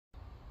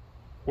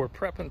We're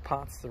prepping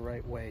pots the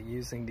right way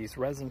using these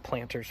resin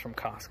planters from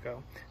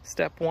Costco.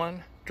 Step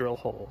 1, drill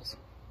holes.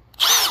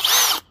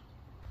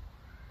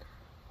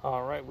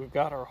 Alright, we've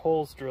got our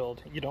holes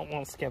drilled. You don't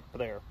want to skimp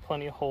there.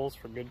 Plenty of holes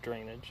for good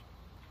drainage.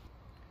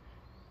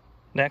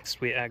 Next,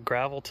 we add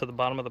gravel to the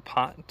bottom of the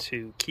pot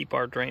to keep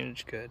our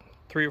drainage good.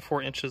 3 or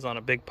 4 inches on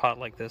a big pot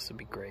like this would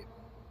be great.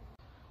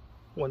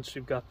 Once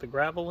you've got the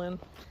gravel in,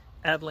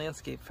 add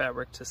landscape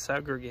fabric to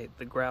segregate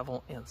the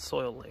gravel and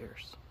soil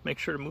layers. Make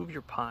sure to move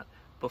your pot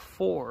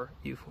before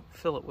you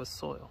fill it with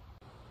soil.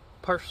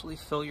 Partially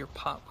fill your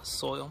pot with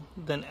soil,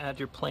 then add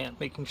your plant,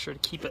 making sure to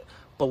keep it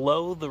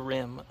below the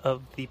rim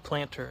of the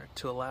planter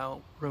to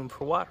allow room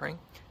for watering,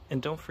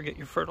 and don't forget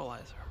your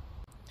fertilizer.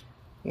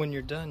 When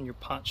you're done, your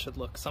pot should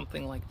look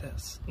something like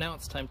this. Now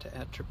it's time to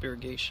add drip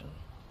irrigation.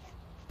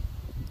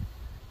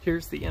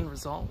 Here's the end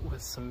result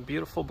with some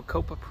beautiful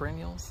Bacopa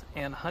perennials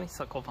and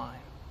honeysuckle vine.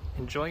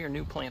 Enjoy your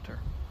new planter.